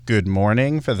Good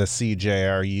morning for the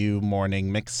CJRU morning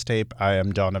mixtape. I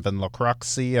am Donovan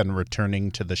Lacroixy, and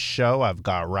returning to the show, I've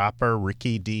got rapper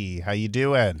Ricky D. How you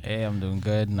doing? Hey, I'm doing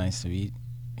good. Nice to be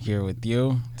here with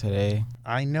you today.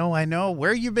 I know.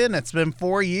 Where you been? It's been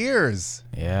 4 years.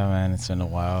 Yeah, man, it's been a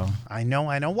while. I know.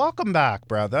 Welcome back,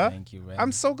 brother. Thank you, man.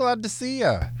 I'm so glad to see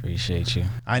you. Appreciate you.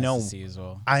 I know. Nice to see you as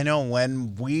well. I know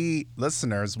when me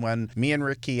and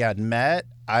Ricky had met,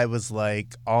 I was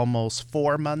like almost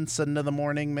 4 months into the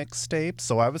morning mixtape,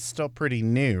 so I was still pretty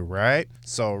new, right?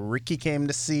 So Ricky came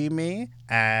to see me,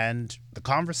 and the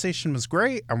conversation was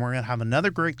great, and we're going to have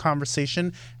another great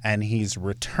conversation, and he's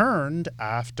returned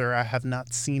after I have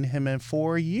not seen him in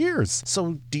 4 years.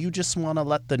 So do you just want to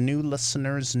let the new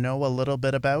listeners know a little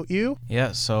bit about you?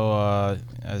 Yeah, so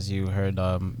as you heard,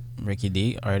 Ricky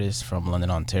D, artist from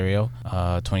London, Ontario,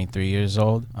 23 years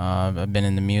old. I've been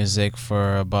in the music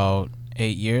for about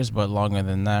 8 years, but longer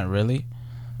than that, really.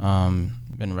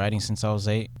 Been writing since I was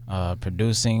 8,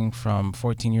 producing from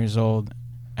 14 years old,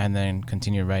 and then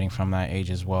continued writing from that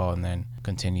age as well, and then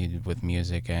continued with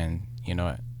music, and,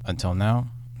 until now,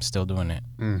 I'm still doing it.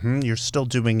 You're still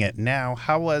doing it now.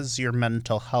 How was your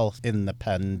mental health in the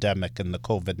pandemic, in the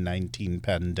COVID-19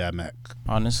 pandemic?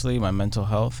 Honestly, my mental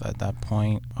health at that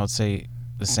point, I would say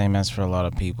the same as for a lot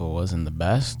of people, wasn't the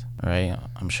best, right?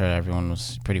 I'm sure everyone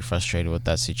was pretty frustrated with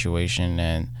that situation,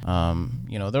 and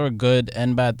there were good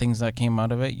and bad things that came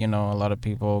out of it. A lot of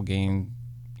people gained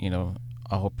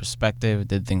a whole perspective,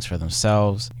 did things for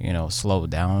themselves, slowed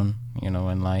down,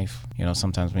 in life.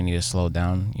 Sometimes we need to slow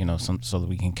down, so that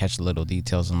we can catch little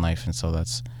details in life, and so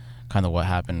that's kind of what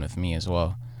happened with me as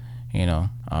well, but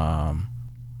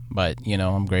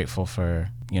I'm grateful for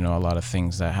a lot of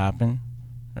things that happened,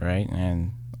 right?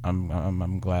 And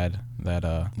I'm glad that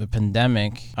the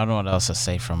pandemic, I don't know what else to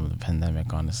say from the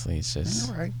pandemic, honestly. It's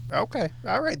just all right.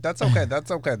 That's okay.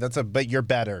 But you're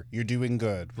better, you're doing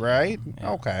good, right?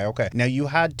 Yeah. Okay. Now, you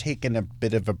had taken a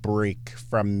bit of a break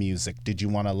from music. Did you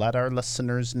want to let our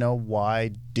listeners know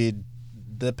why did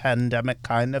the pandemic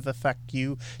kind of affect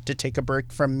you to take a break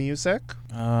from music?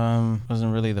 It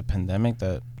wasn't really the pandemic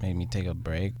that made me take a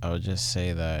break. I would just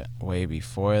say that way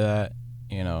before that,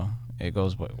 it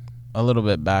goes a little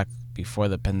bit back before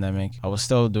the pandemic. I was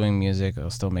still doing music. I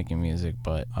was still making music,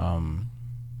 but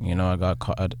I got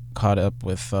caught up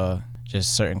with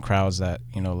just certain crowds that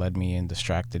led me and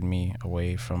distracted me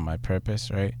away from my purpose,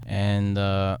 right? And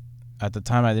at the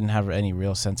time, I didn't have any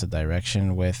real sense of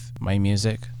direction with my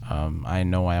music. I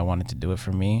know I wanted to do it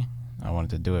for me. I wanted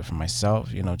to do it for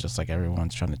myself, just like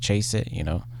everyone's trying to chase it.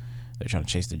 They're trying to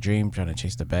chase the dream, trying to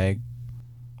chase the bag.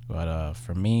 But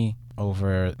for me,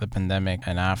 over the pandemic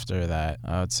and after that,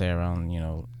 I would say around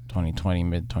 2020,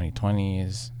 mid 2020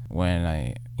 is when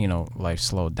I life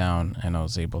slowed down, and I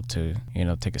was able to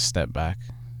take a step back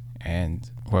and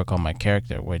work on my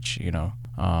character, which it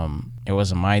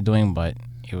wasn't my doing, but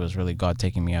it was really God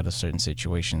taking me out of certain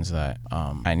situations that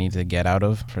I needed to get out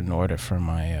of in order for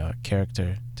my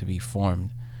character to be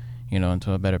formed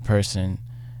into a better person,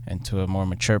 into a more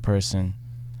mature person,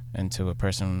 into a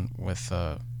person with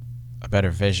a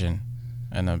better vision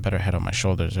and a better head on my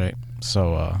shoulders, right?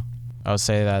 So I would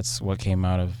say that's what came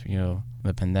out of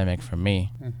the pandemic for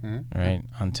me, right,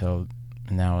 until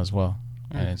now as well.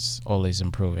 And it's always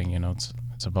improving.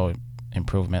 It's about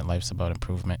improvement. Life's about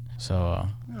improvement. So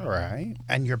all right.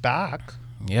 And you're back.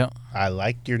 Yeah, I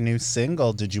liked your new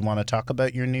single. Did you want to talk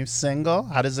about your new single?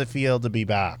 How does it feel to be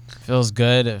back? feels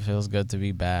good. It feels good to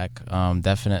be back.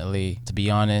 Definitely, to be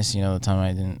honest, the time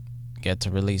I didn't get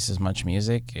to release as much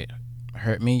music, it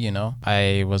hurt me.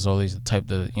 I was always the type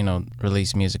to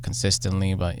release music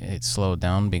consistently, but it slowed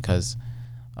down because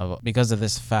of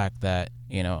this fact that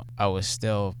I was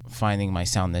still finding my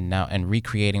sound and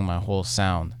recreating my whole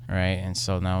sound, right? And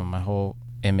so now my whole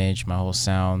image, my whole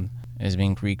sound is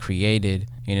being recreated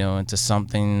into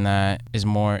something that is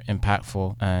more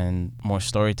impactful and more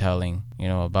storytelling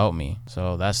about me.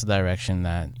 So that's the direction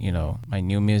that my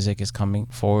new music is coming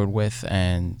forward with,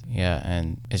 and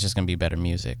it's just gonna be better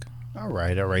music. All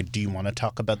right. Do you want to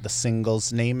talk about the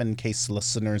single's name in case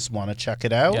listeners want to check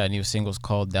it out? Yeah, a new single's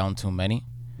called Down Too Many.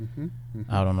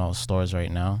 Out on all stores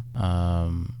right now.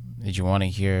 Did you want to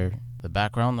hear the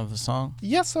background of the song?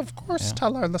 Yes, of course. Yeah.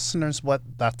 Tell our listeners what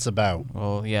that's about.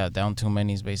 Well, yeah, Down Too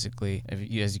Many is basically,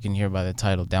 as you can hear by the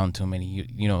title, Down Too Many,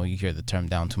 you hear the term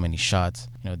down too many shots,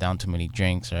 down too many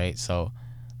drinks, right? So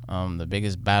the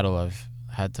biggest battle I've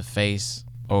had to face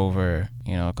over,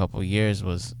 a couple of years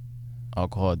was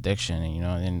alcohol addiction.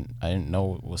 And, I didn't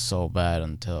know it was so bad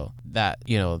until that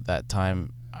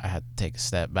time I had to take a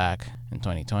step back in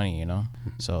 2020,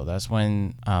 So that's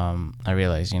when I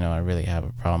realized, I really have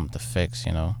a problem to fix,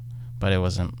 but it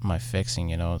wasn't my fixing,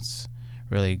 you know. It's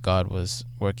really God was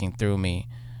working through me,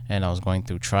 and I was going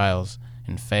through trials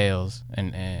and fails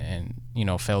and you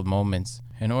know, failed moments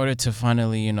in order to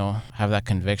finally, you know, have that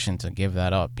conviction to give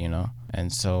that up, you know.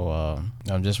 And so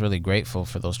I'm just really grateful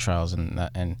for those trials,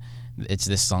 and it's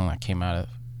this song that came out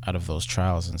of those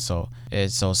trials. And so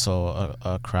it's also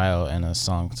a cry out and a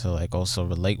song to like also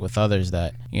relate with others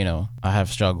that, you know, I have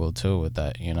struggled too with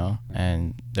that, you know,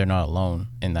 and they're not alone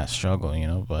in that struggle, you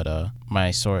know. But my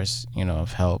source, you know,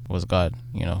 of help was God,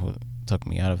 you know, who took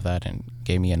me out of that and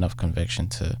gave me enough conviction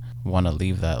to want to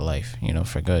leave that life, you know,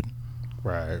 for good.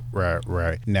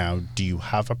 Right. Now, do you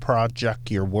have a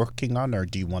project you're working on, or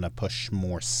do you want to push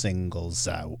more singles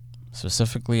out?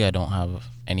 Specifically, I don't have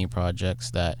any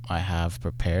projects that I have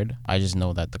prepared. I just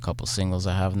know that the couple singles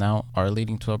I have now are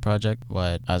leading to a project,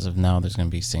 but as of now, there's going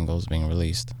to be singles being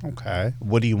released. Okay.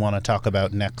 What do you want to talk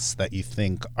about next that you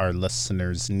think our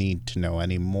listeners need to know?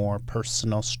 Any more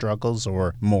personal struggles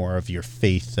or more of your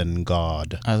faith in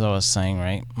God? As I was saying,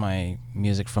 right, my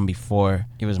music from before,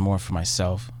 it was more for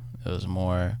myself. It was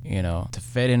more, you know, to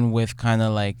fit in with kind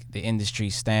of like the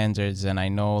industry standards, and I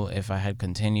know if I had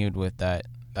continued with that,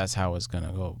 that's how it's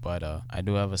gonna go. But I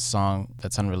do have a song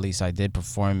that's unreleased. I did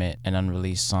perform it, an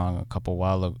unreleased song a couple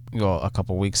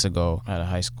weeks ago at a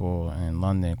high school in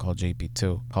London called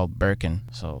JP2, called Birkin.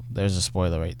 So there's a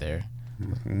spoiler right there.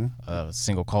 Mm-hmm. A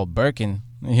single called Birkin,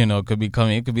 you know, could be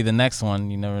coming. It could be the next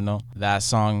one. You never know. That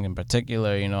song in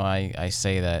particular, you know, I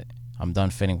say that I'm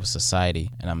done fitting with society,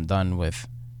 and I'm done with,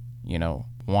 you know,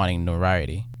 wanting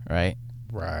notoriety, right?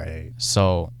 Right.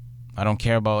 So I don't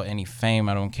care about any fame.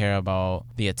 I don't care about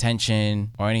the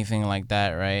attention or anything like that,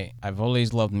 right? I've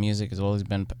always loved music. It's always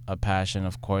been a passion.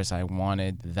 Of course, I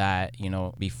wanted that, you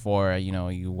know, before, you know,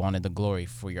 you wanted the glory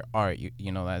for your art.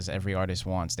 You know, as every artist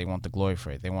wants. They want the glory for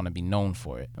it. They want to be known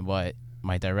for it. But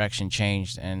my direction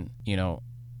changed, and, you know,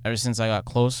 ever since I got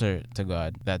closer to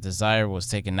God, that desire was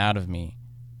taken out of me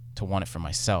to want it for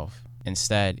myself.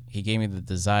 Instead, he gave me the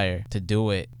desire to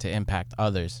do it, to impact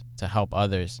others, to help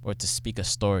others, or to speak a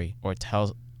story, or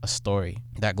tell a story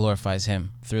that glorifies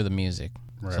him through the music.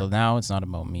 Right. So now it's not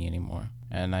about me anymore,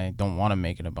 and I don't want to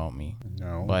make it about me.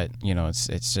 No. But, you know, it's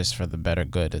just for the better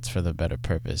good. It's for the better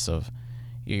purpose of,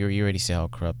 you already see how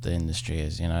corrupt the industry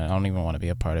is. You know, I don't even want to be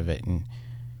a part of it, and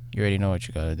you already know what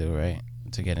you got to do, right,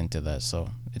 to get into that. So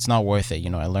it's not worth it. You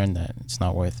know, I learned that it's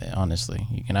not worth it, honestly.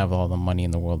 You can have all the money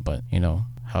in the world, but, you know,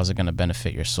 how's it going to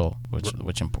benefit your soul,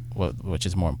 which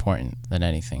is more important than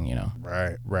anything, you know?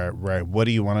 Right. What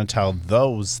do you want to tell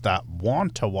those that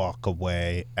want to walk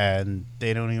away and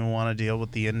they don't even want to deal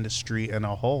with the industry in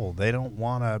a whole? They don't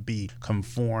want to be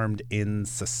conformed in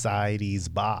society's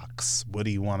box. What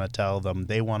do you want to tell them?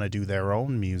 They want to do their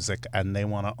own music and they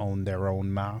want to own their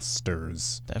own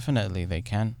masters. Definitely they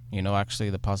can. You know,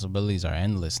 actually the possibilities are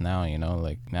endless now, you know?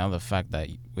 Like, now the fact that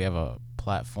we have a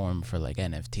platform for like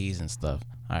NFTs and stuff.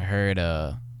 I heard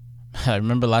I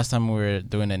remember last time we were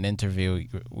doing an interview,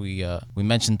 we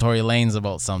mentioned Tory Lanez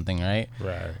about something, right?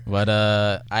 Right. But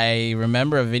I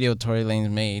remember a video Tory Lanez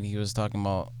made. He was talking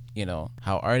about, you know,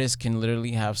 how artists can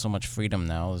literally have so much freedom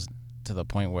now, to the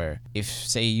point where if,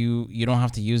 say, you don't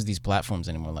have to use these platforms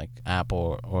anymore, like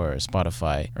Apple or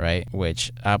Spotify, right?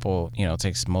 Which Apple, you know,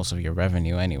 takes most of your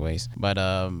revenue anyways. But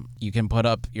you can put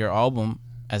up your album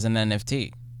as an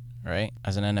NFT, right?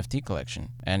 As an NFT collection,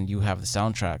 and you have the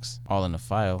soundtracks all in a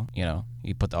file. You know,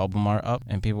 you put the album art up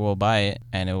and people will buy it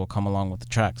and it will come along with the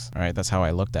tracks. All right, that's how I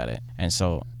looked at it. And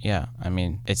so, yeah, I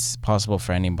mean, it's possible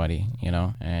for anybody, you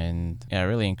know. And yeah, I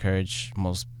really encourage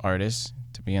most artists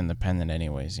to be independent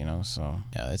anyways, you know. So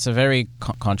yeah, it's a very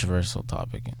controversial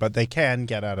topic, but they can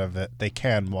get out of it. They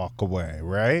can walk away,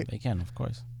 right? They can, of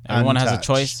course. Everyone Untouched. has a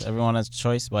choice. Everyone has a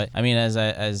choice. But I mean,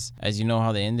 as you know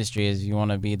how the industry is, you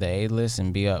want to be the A-list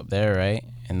and be up there, right?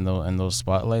 In those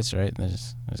spotlights, right?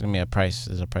 There's gonna be a price.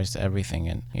 There's a price to everything,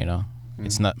 and you know,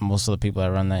 it's not, most of the people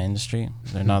that run that industry,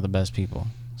 they're not the best people.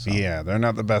 So, yeah, they're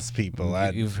not the best people.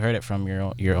 You've heard it from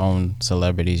your own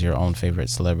celebrities, your own favorite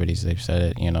celebrities. They've said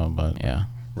it, you know. But yeah,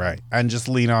 right. And just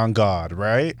lean on God,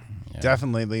 right? yeah.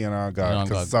 Definitely lean on God,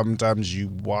 because sometimes you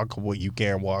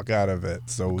can't walk out of it.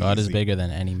 So God easy. is bigger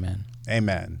than any man.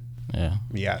 Amen. Yeah.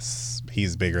 Yes,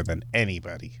 he's bigger than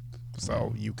anybody.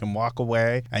 So you can walk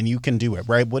away and you can do it,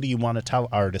 right? What do you want to tell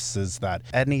artists is that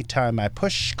anytime I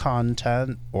push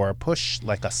content or push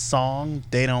like a song,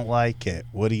 they don't like it.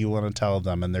 What do you want to tell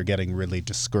them? And they're getting really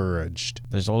discouraged.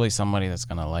 There's always somebody that's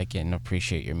gonna like it and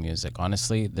appreciate your music.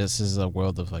 Honestly, this is a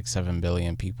world of like 7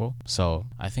 billion people. So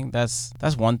I think that's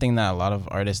one thing that a lot of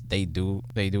artists they do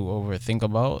overthink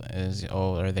about is,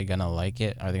 oh, are they gonna like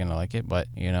it? Are they gonna like it? But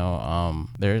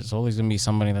there's always gonna be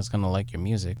somebody that's gonna like your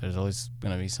music. There's always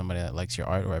gonna be somebody that likes your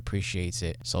art or appreciates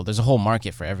it. So there's a whole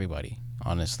market for everybody.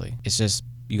 Honestly, it's just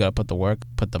you gotta put the work,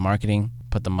 put the marketing,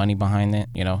 put the money behind it.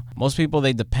 Most people,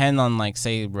 they depend on like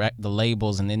say the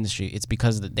labels and the industry. It's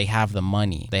because they have the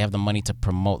money. They have the money to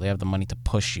promote. They have the money to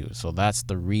push you. So that's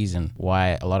the reason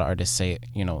why a lot of artists say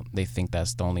they think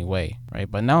that's the only way, right?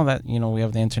 But now that we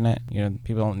have the internet,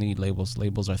 people don't need labels.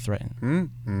 Labels are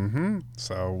threatened.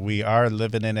 So we are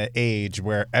living in an age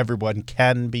where everyone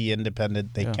can be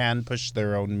independent. They can push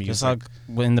their own music. Just like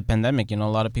in the pandemic, a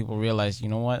lot of people realized,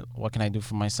 what can I do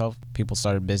for myself? People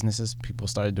started businesses. People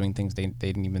started doing things they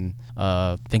didn't even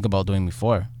think about doing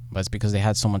before. But it's because they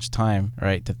had so much time,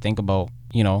 right, to think about,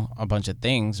 a bunch of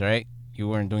things, right? You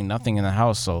weren't doing nothing in the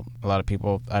house. So a lot of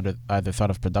people either thought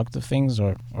of productive things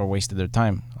or wasted their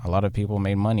time. A lot of people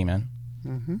made money, man,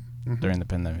 during the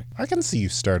pandemic. I can see you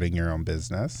starting your own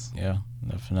business. Yeah,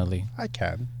 definitely. I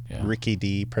can. Yeah. Ricky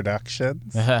D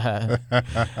Productions.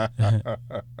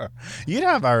 You'd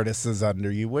have artists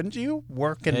under you, wouldn't you?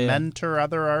 Work and mentor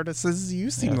other artists. You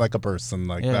seem like a person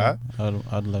like that.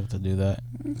 I'd love to do that.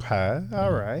 Okay.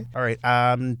 All right.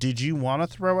 Did you want to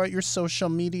throw out your social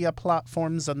media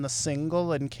platforms on the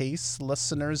single in case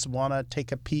listeners want to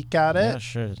take a peek at it? Yeah,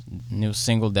 sure. New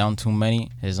single, Down Too Many,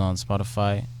 is on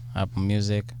Spotify, Apple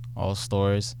Music, all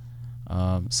stores,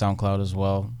 SoundCloud as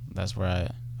well. That's where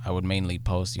I would mainly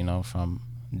post,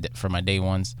 for my day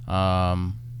ones.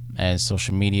 And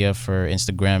social media for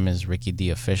Instagram is Ricky D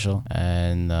Official,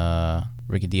 and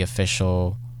Ricky D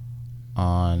Official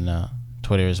on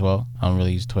Twitter as well. I don't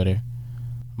really use Twitter,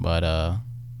 but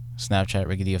Snapchat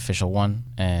Ricky D Official 1,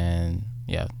 and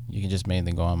yeah, you can just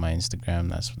mainly go on my Instagram.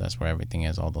 That's where everything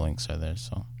is. All the links are there.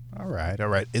 So. All right.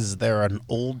 Is there an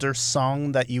older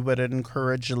song that you would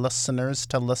encourage listeners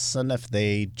to listen if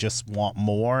they just want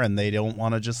more and they don't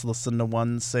want to just listen to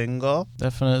one single?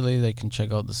 Definitely, they can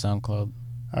check out the SoundCloud.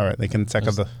 All right, they can check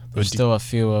out There's still a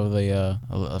few of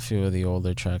the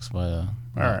older tracks, but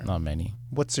not many.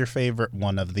 What's your favorite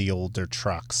one of the older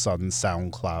tracks on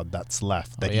SoundCloud that's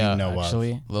left that you know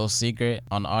actually, of? Little secret,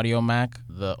 on Audio Mac,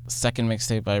 the second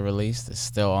mixtape I released is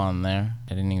still on there. I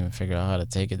didn't even figure out how to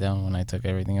take it down when I took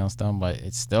everything else down, but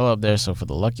it's still up there. So for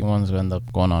the lucky ones who end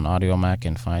up going on Audio Mac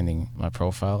and finding my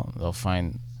profile, they'll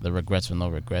find the Regrets with No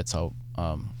Regrets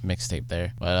mixtape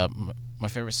there. But my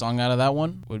favorite song out of that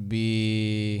one would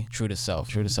be True to Self.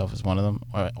 True to Self is one of them,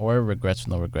 or Regrets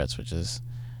with No Regrets, which is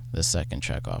the second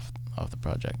track off the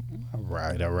project. All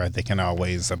right. They can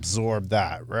always absorb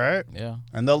that, right? Yeah.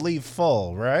 And they'll leave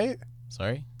full, right?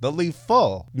 Sorry? They'll leave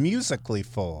full, musically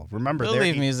full. Remember, they'll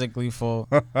leave musically full.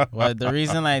 But the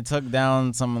reason I took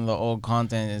down some of the old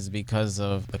content is because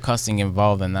of the cussing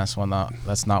involved, and that's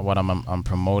not what I'm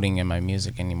promoting in my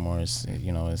music anymore. Is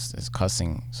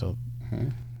cussing. So.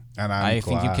 And I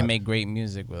think you can make great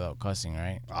music without cussing,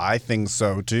 right? I think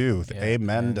so too.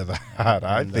 Amen to that.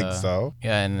 I think so.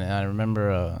 Yeah, and I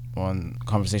remember one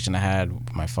conversation I had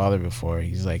with my father before.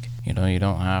 He's like, you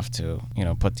don't have to,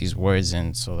 put these words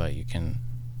in so that you can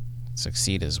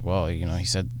succeed as well. He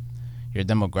said your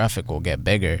demographic will get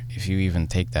bigger if you even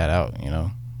take that out.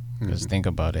 Because think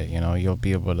about it, you'll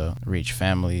be able to reach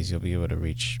families, you'll be able to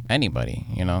reach anybody.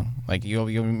 Like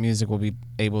your music will be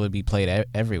able to be played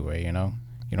everywhere.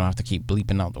 You don't have to keep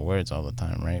bleeping out the words all the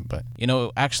time, right? But,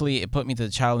 actually, it put me to the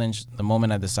challenge the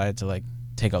moment I decided to,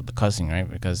 take out the cussing,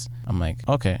 right? Because I'm like,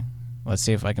 okay, let's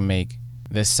see if I can make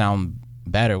this sound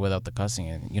better without the cussing.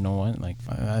 And you know what?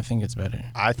 I think it's better.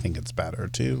 I think it's better,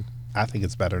 too. I think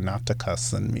it's better not to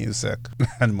cuss in music.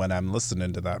 And when I'm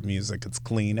listening to that music, it's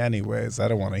clean anyways. I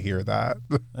don't want to hear that.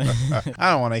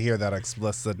 I don't want to hear that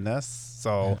explicitness.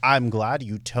 So I'm glad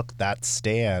you took that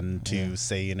stand to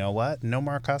say, you know what? No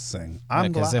more cussing.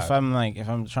 I'm glad. Because if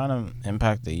I'm trying to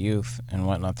impact the youth and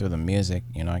whatnot through the music,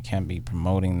 I can't be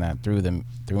promoting that through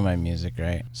my music,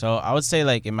 right? So I would say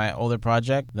in my older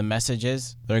project, the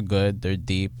messages, they're good, they're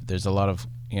deep. There's a lot of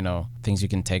things you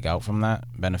can take out from that,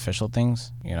 beneficial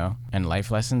things, and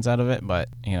life lessons out of it, but,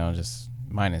 just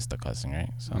minus the cussing, right?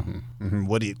 So,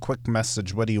 quick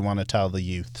message, what do you want to tell the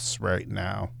youths right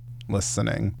now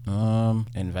listening?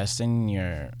 Invest in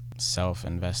yourself,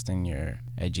 invest in your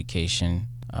education,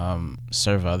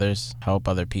 serve others, help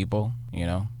other people,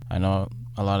 I know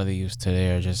a lot of the youth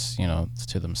today are just,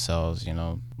 to themselves,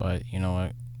 but you know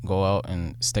what? Go out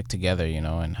and stick together,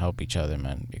 and help each other,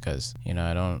 man, because,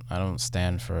 I don't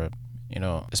stand for,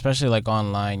 especially like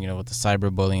online, with the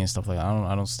cyberbullying and stuff like that.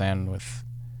 I don't stand with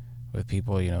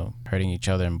people, hurting each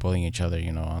other and bullying each other,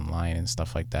 online and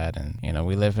stuff like that. And,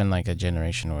 we live in like a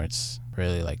generation where it's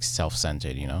really like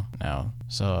self-centered, now.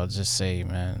 So I'll just say,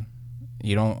 man,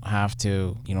 you don't have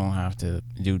to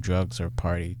do drugs or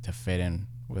party to fit in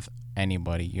with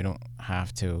anybody. You don't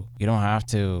have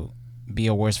to be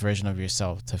a worse version of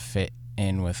yourself to fit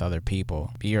in with other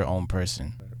people. Be your own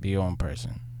person.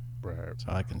 Right. That's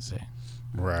all I can say.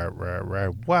 Right.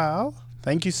 Well,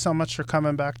 thank you so much for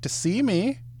coming back to see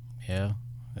me. Yeah,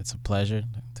 it's a pleasure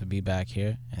to be back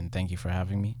here, and thank you for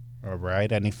having me. All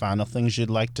right. Any final things you'd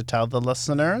like to tell the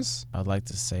listeners? I'd like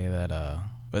to say that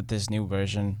with this new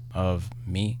version of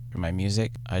me for my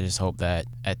music, I just hope that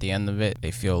at the end of it,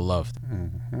 they feel loved.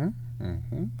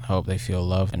 Hope they feel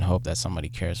loved and hope that somebody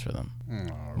cares for them.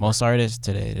 Most artists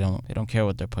today, they don't care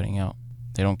what they're putting out.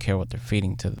 They don't care what they're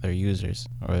feeding to their users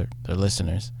or their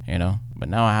listeners, But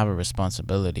now I have a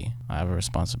responsibility. I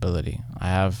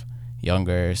have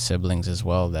younger siblings as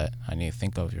well that I need to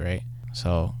think of, right?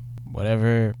 So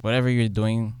whatever you're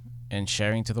doing and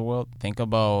sharing to the world, think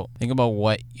about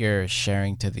what you're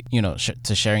sharing to the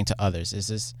sharing to others. Is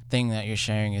this thing that you're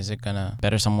sharing, is it gonna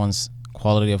better someone's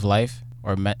quality of life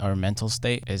or mental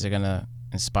state? Is it gonna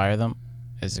inspire them?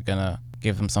 Is it gonna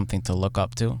give them something to look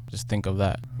up to? Just think of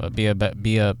that. But be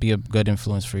a good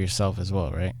influence for yourself as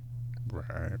well, right?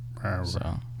 Right.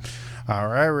 So. All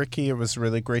right, Ricky, it was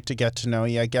really great to get to know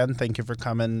you again. Thank you for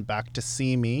coming back to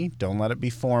see me. Don't let it be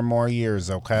 4 more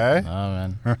years, okay? Oh,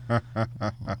 man.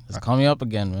 Just call me up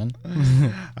again, man.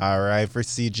 All right, for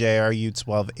CJRU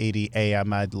 1280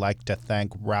 AM, I'd like to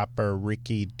thank rapper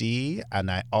Ricky D,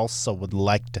 and I also would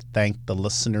like to thank the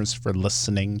listeners for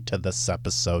listening to this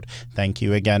episode. Thank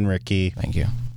you again, Ricky. Thank you.